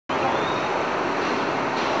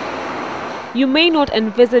You may not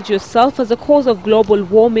envisage yourself as a cause of global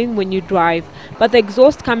warming when you drive, but the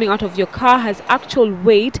exhaust coming out of your car has actual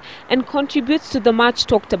weight and contributes to the much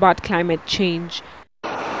talked about climate change.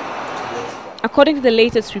 According to the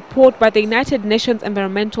latest report by the United Nations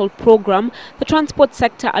Environmental Programme, the transport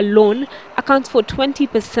sector alone accounts for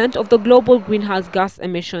 20% of the global greenhouse gas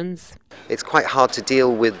emissions. It's quite hard to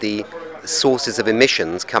deal with the sources of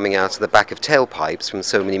emissions coming out of the back of tailpipes from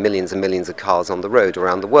so many millions and millions of cars on the road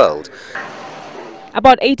around the world.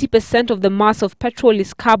 About 80% of the mass of petrol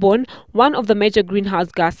is carbon, one of the major greenhouse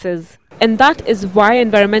gases. And that is why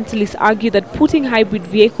environmentalists argue that putting hybrid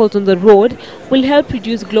vehicles on the road will help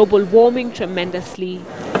reduce global warming tremendously.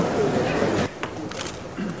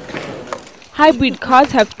 Hybrid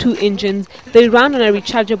cars have two engines. They run on a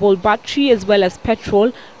rechargeable battery as well as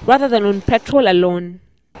petrol, rather than on petrol alone.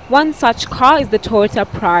 One such car is the Toyota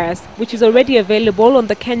Prius, which is already available on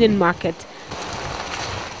the Kenyan market.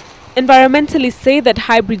 Environmentalists say that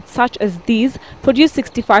hybrids such as these produce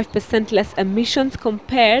 65% less emissions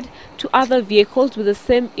compared to other vehicles with the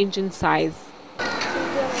same engine size.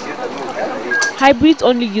 Hybrids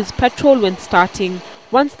only use petrol when starting.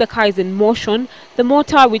 Once the car is in motion, the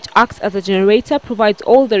motor, which acts as a generator, provides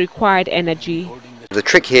all the required energy. The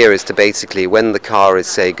trick here is to basically, when the car is,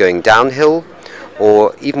 say, going downhill,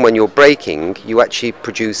 or even when you're braking, you actually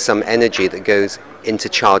produce some energy that goes into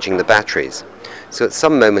charging the batteries. So at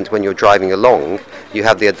some moment when you're driving along, you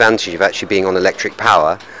have the advantage of actually being on electric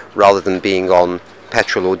power rather than being on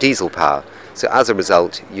petrol or diesel power. So as a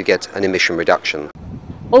result, you get an emission reduction.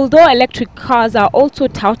 Although electric cars are also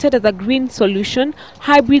touted as a green solution,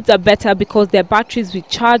 hybrids are better because their batteries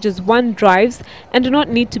recharge as one drives and do not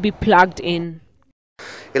need to be plugged in.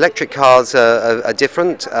 Electric cars are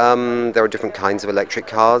different. There are different kinds of electric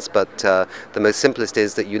cars, but the most simplest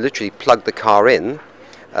is that you literally plug the car in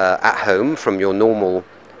at home from your normal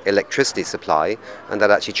electricity supply, and that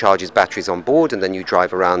actually charges batteries on board, and then you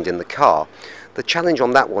drive around in the car. The challenge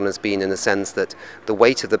on that one has been in the sense that the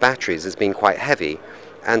weight of the batteries has been quite heavy,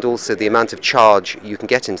 and also the amount of charge you can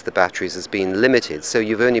get into the batteries has been limited, so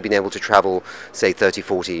you've only been able to travel, say, 30,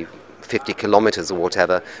 40, 50 kilometers or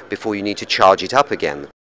whatever before you need to charge it up again.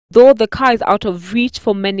 Though the car is out of reach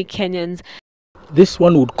for many Kenyans. This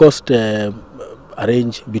one would cost a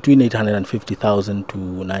range between 850,000 to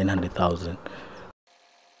 900,000.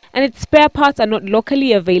 And its spare parts are not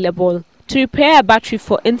locally available. To repair a battery,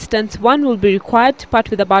 for instance, one will be required to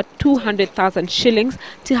part with about 200,000 shillings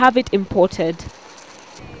to have it imported.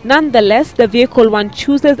 Nonetheless, the vehicle one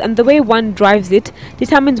chooses and the way one drives it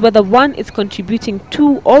determines whether one is contributing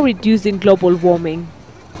to or reducing global warming.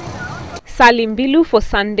 Salim Bilu for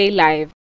Sunday Live.